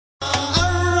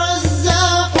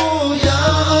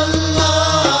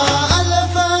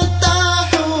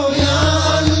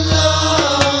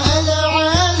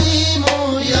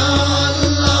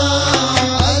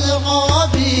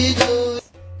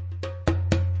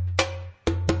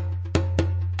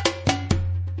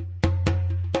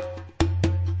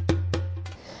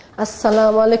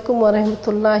Assalamu alaikum wa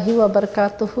rahmatullahi wa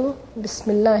barakatuhu.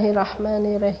 Bismillahir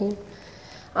Rahmanir Rahim.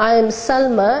 I am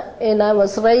Salmah and I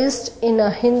was raised in a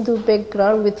Hindu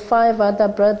background with 5 other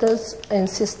brothers and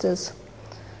sisters.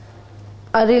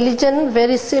 A religion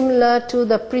very similar to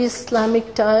the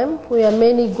pre-Islamic time, where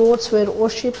many gods were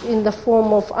worshipped in the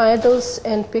form of idols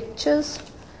and pictures.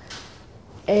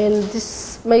 And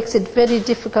this makes it very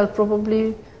difficult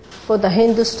probably for the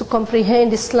Hindus to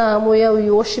comprehend Islam, where we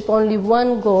worship only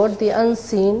one God, the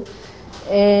unseen,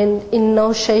 and in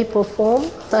no shape or form.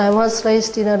 I was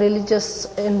raised in a religious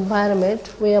environment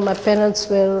where my parents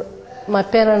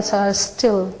are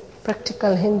still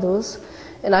practical Hindus,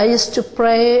 and I used to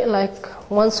pray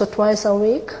like once or twice a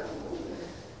week,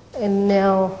 and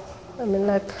now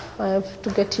I have to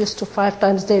get used to 5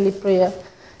 times daily prayer,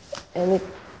 and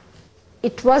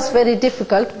it was very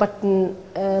difficult,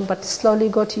 but slowly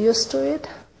got used to it.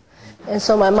 And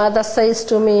so my mother says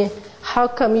to me, how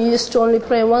come you used to only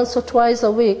pray once or twice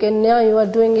a week and now you are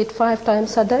doing it 5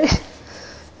 times a day?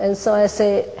 And so I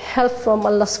say, help from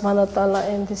Allah subhanahu wa ta'ala,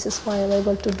 and this is why I'm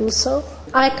able to do so.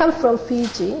 I come from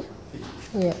Fiji,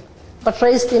 yeah, but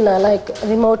raised in a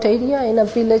remote area, in a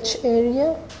village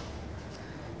area.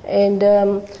 And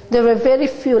there were very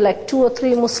few, like 2 or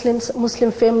 3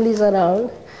 Muslim families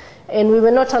around. And we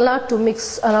were not allowed to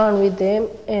mix around with them,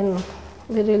 and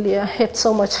we really had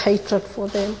so much hatred for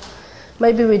them.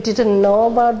 Maybe we didn't know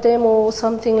about them or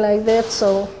something like that,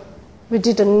 so we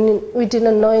didn't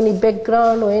know any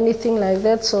background or anything like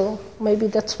that, so maybe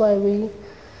that's why we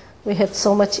had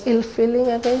so much ill feeling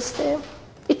against them.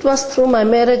 It was through my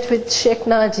marriage with Sheikh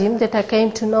Najim that I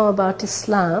came to know about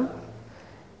Islam.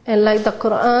 And like the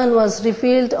Quran was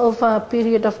revealed over a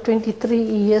period of 23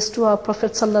 years to our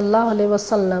Prophet sallallahu alaihi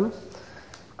wasallam,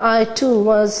 I too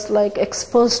was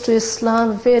exposed to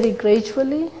Islam very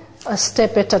gradually, a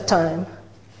step at a time.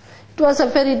 It was a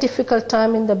very difficult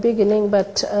time in the beginning,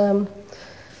 but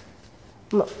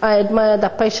I admire the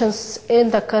patience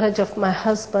and the courage of my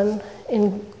husband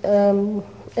in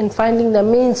finding the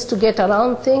means to get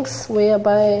around things,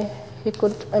 whereby he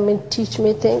could, teach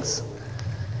me things.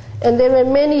 And there were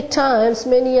many a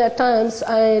times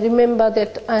I remember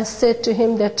that I said to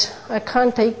him that I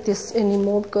can't take this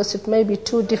anymore because it may be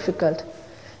too difficult.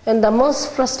 And the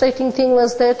most frustrating thing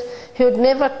was that he would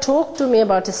never talk to me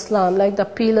about Islam, like the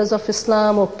pillars of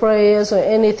Islam or prayers or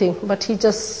anything, but he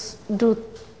just give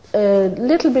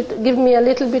me a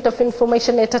little bit of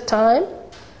information at a time,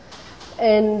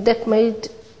 and that made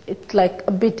it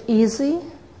a bit easy.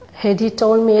 Had he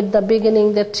told me at the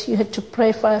beginning that you had to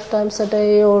pray 5 times a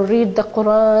day or read the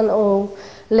Quran or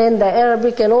learn the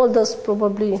Arabic and all those,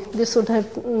 probably this would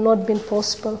have not been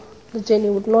possible. The journey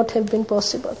would not have been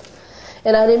possible.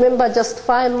 And I remember just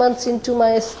 5 months into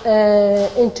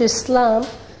Islam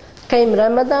came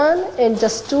Ramadan, and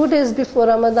just 2 days before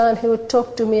Ramadan he would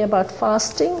talk to me about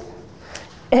fasting.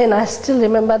 And I still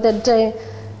remember that day.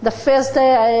 The first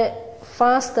day I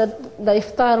fasted, the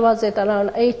iftar was at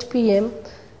around 8 p.m.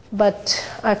 But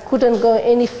I couldn't go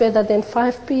any further than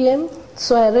 5 p.m.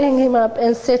 So I rang him up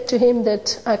and said to him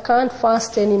that I can't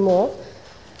fast anymore.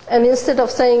 And instead of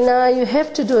saying, nah, you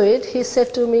have to do it, he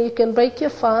said to me, you can break your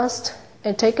fast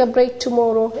and take a break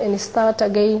tomorrow and start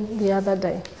again the other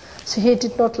day. So he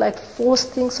did not force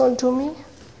things onto me,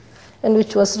 and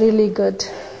which was really good.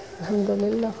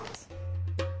 Alhamdulillah.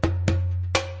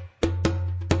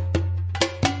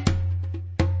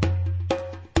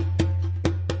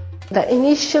 The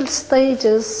initial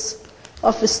stages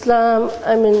of Islam,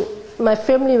 my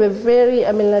family were very,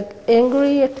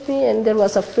 angry at me, and there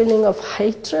was a feeling of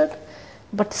hatred.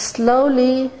 But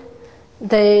slowly,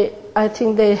 I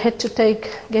think they had to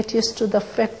get used to the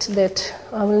fact that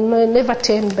I will never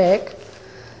turn back.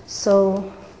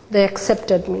 So they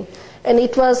accepted me. And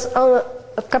it was a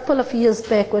couple of years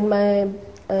back when my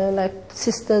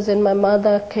sisters and my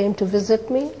mother came to visit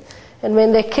me. And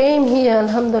when they came here,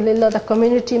 alhamdulillah, the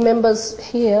community members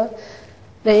here,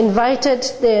 they invited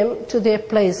them to their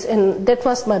place. And that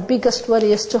was my biggest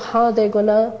worry as to how they're going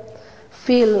to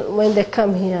feel when they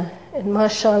come here. And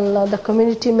mashallah, the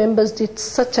community members did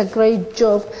such a great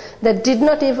job that they did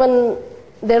not even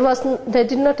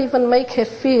make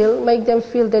them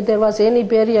feel that there was any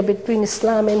barrier between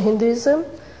Islam and Hinduism.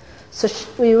 So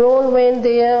we all went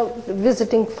there,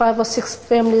 visiting 5 or 6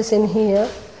 families in here.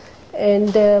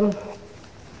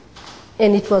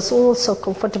 And it was all so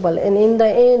comfortable. And in the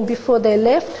end, before they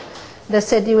left, they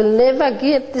said, you will never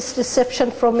get this reception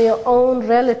from your own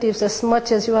relatives as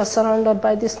much as you are surrounded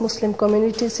by these Muslim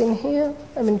communities in here.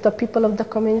 The people of the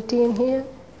community in here.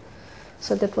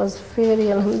 So that was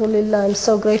very, alhamdulillah, I'm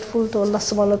so grateful to Allah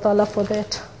subhanahu wa ta'ala for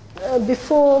that.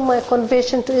 before my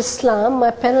conversion to Islam,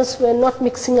 my parents were not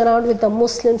mixing around with the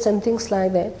Muslims and things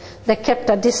like that. They kept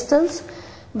a distance.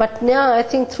 But now I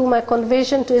think through my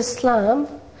conversion to Islam,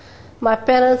 my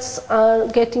parents are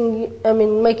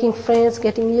making friends,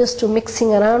 getting used to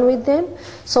mixing around with them.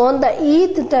 So on the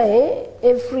Eid day,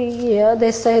 every year,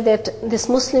 they say that these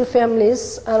Muslim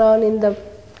families around in the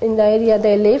area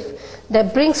they live, they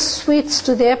bring sweets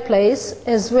to their place,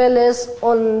 as well as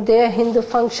on their Hindu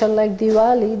function like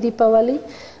Deepavali.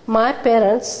 My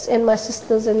parents and my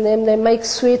sisters and them, they make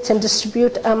sweets and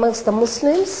distribute amongst the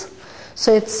Muslims.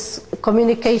 So it's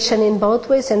communication in both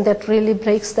ways, and that really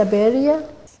breaks the barrier.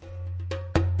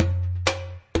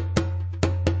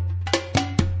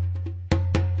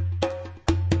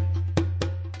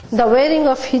 The wearing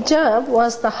of hijab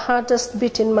was the hardest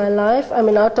bit in my life.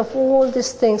 Out of all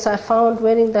these things, I found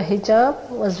wearing the hijab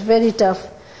was very tough.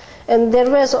 And there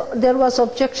was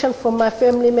objection from my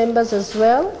family members as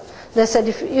well. They said,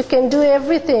 if you can do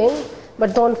everything,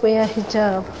 but don't wear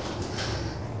hijab.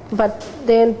 But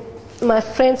then my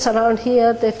friends around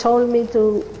here, they told me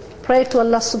to pray to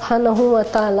Allah subhanahu wa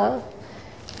ta'ala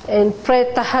and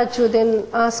pray tahajjud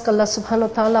and ask Allah subhanahu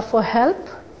wa ta'ala for help.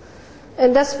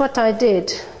 And that's what I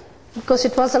did. Because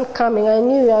it wasn't coming. I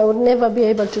knew I would never be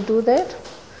able to do that.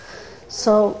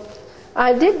 So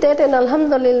I did that, and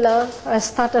alhamdulillah, I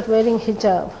started wearing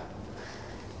hijab.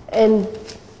 And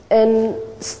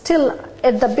still,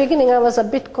 at the beginning, I was a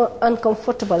bit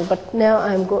uncomfortable, but now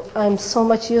I'm so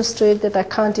much used to it that I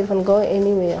can't even go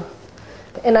anywhere.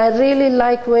 And I really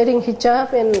like wearing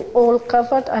hijab and all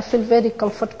covered. I feel very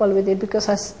comfortable with it because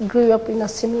I grew up in a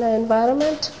similar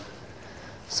environment.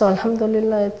 So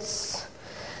alhamdulillah, it's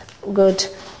good.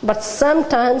 But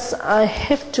sometimes I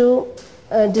have to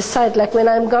decide, like when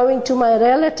I'm going to my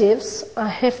relatives, I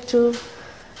have to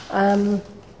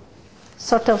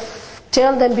sort of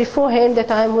tell them beforehand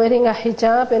that I'm wearing a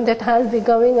hijab and that I'll be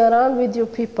going around with you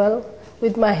people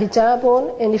with my hijab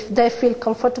on, and if they feel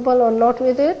comfortable or not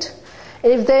with it.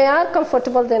 And if they are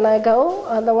comfortable, then I go.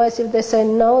 Otherwise, if they say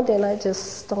no, then I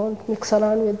just don't mix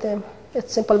around with them.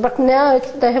 It's simple. But now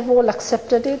they have all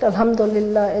accepted it,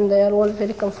 alhamdulillah, and they are all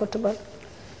very comfortable.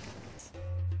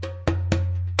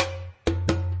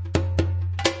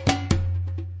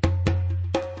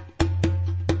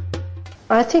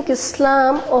 I think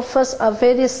Islam offers a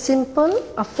very simple,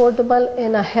 affordable,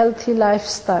 and a healthy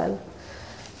lifestyle.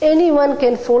 Anyone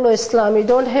can follow Islam. You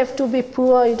don't have to be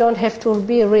poor, you don't have to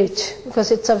be rich,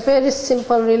 because it's a very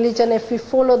simple religion. If we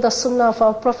follow the sunnah of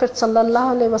our Prophet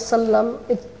ﷺ,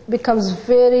 it becomes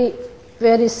very,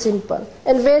 very simple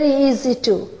and very easy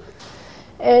too.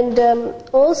 And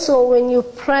also when I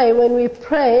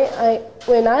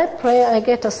pray, I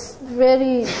get a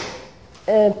very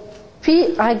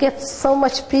I get so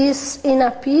much peace,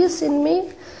 inner peace in me.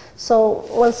 So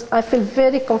once I feel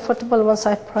very comfortable once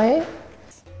I pray.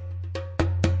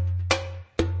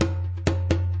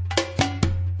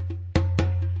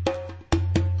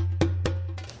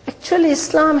 Actually,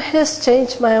 Islam has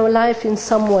changed my life in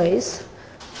some ways.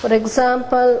 For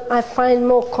example, I find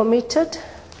more committed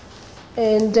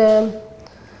and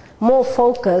more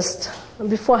focused.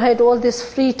 Before I had all this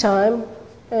free time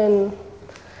and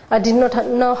I did not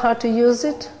know how to use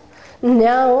it.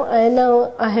 Now I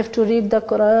know I have to read the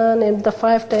Quran and the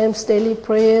 5 times daily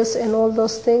prayers and all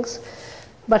those things.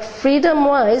 But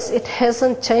freedom-wise, it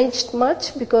hasn't changed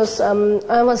much because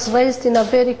I was raised in a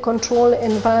very controlled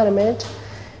environment.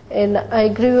 And I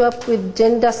grew up with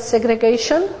gender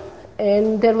segregation,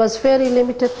 and there was very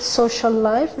limited social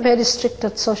life, very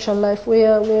restricted social life. We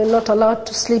were not allowed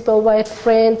to sleep over at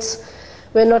friends.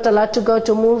 We're not allowed to go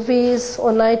to movies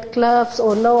or nightclubs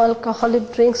or no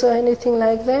alcoholic drinks or anything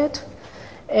like that.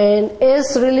 And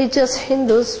as religious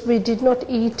Hindus, we did not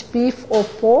eat beef or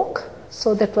pork.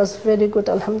 So that was very good,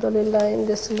 alhamdulillah, in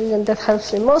this religion. That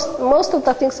helps me. Most of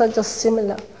the things are just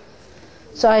similar.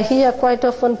 So I hear quite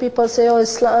often people say, oh,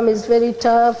 Islam is very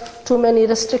tough, too many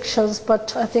restrictions,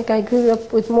 but I think I grew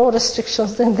up with more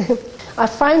restrictions than them. I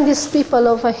find these people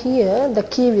over here, the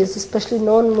Kiwis, especially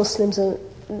non-Muslims,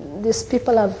 these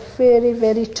people are very,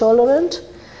 very tolerant,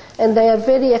 and they are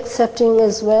very accepting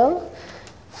as well.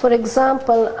 For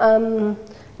example,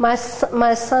 my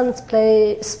sons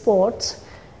play sports,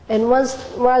 and once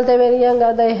while they were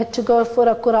younger, they had to go for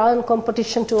a Quran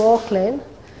competition to Auckland.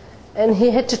 And he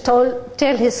had to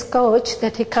tell his coach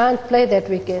that he can't play that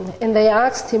weekend. And they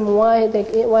asked him why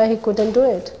he couldn't do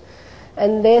it.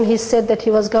 And then he said that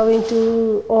he was going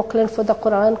to Auckland for the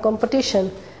Quran competition.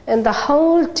 And the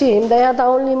whole team, they are the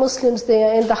only Muslims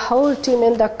there, and the whole team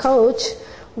and the coach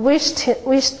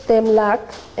wished them luck,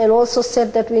 and also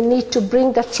said that we need to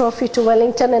bring the trophy to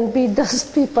Wellington and beat those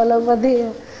people over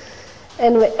there.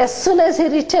 And as soon as he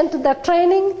returned to the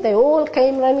training, they all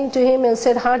came running to him and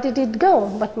said, how did it go?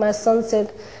 But my son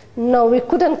said, no, we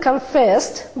couldn't come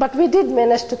first, but we did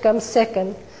manage to come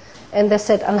second. And they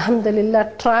said,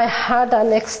 Alhamdulillah, try harder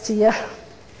next year.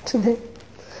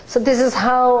 So this is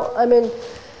how, I mean,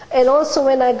 and also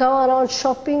when I go around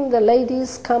shopping, the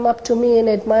ladies come up to me and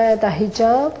admire the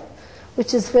hijab,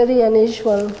 which is very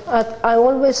unusual. I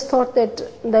always thought that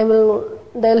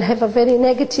they'll have a very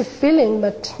negative feeling,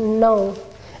 but no.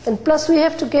 And plus we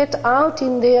have to get out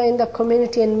in there in the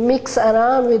community and mix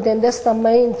around with them. That's the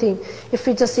main thing. If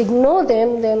we just ignore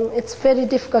them, then it's very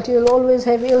difficult. You'll always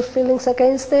have ill feelings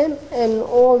against them, and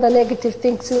all the negative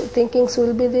thinkings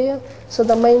will be there. So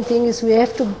the main thing is we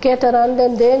have to get around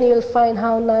them, then you'll find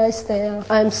how nice they are.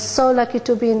 I'm so lucky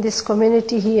to be in this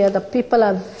community here. The people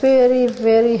are very,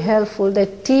 very helpful. They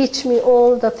teach me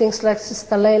all the things, like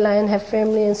Sister Layla and her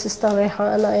family, and Sister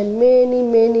Rehana, and many,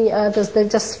 many others. They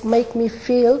just make me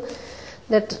feel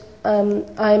that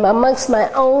I'm amongst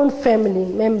my own family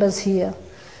members here.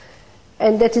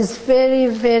 And that is very,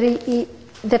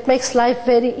 that makes life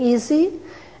very easy.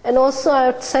 And also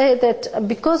I would say that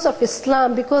because of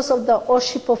Islam, because of the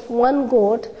worship of one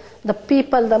God,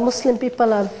 the Muslim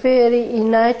people are very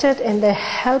united and they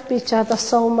help each other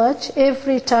so much.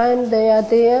 Every time they are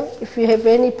there, if you have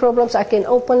any problems, I can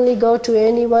openly go to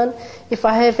anyone. If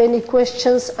I have any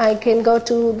questions, I can go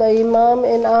to the Imam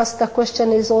and ask. The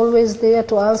question is always there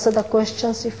to answer the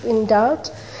questions if in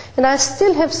doubt. And I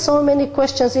still have so many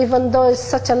questions, even though it's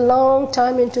such a long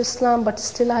time into Islam, but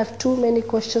still I have too many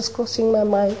questions crossing my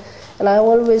mind, and I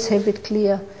always have it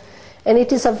clear. And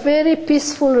it is a very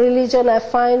peaceful religion. I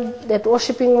find that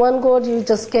worshipping one God, you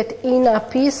just get inner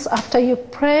peace. After you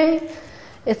pray,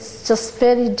 it's just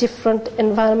very different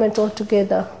environment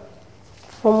altogether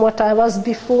from what I was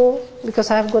before, because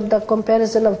I've got the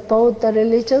comparison of both the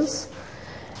religions.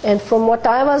 And from what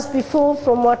I was before,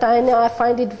 from what I know, I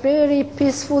find it very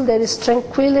peaceful. There is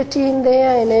tranquility in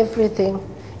there and everything.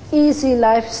 Easy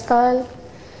lifestyle.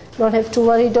 Don't have to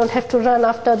worry, don't have to run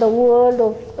after the world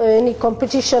or any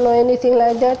competition or anything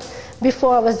like that.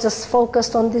 Before I was just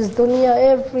focused on this dunya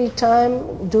every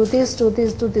time, do this, do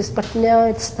this, do this. But now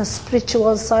it's the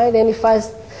spiritual side.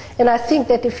 And I think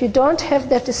that if you don't have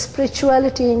that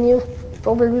spirituality in you,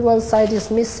 probably one side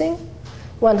is missing,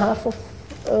 one half of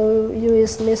you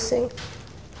is missing.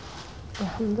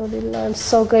 Alhamdulillah, I'm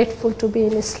so grateful to be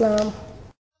in Islam.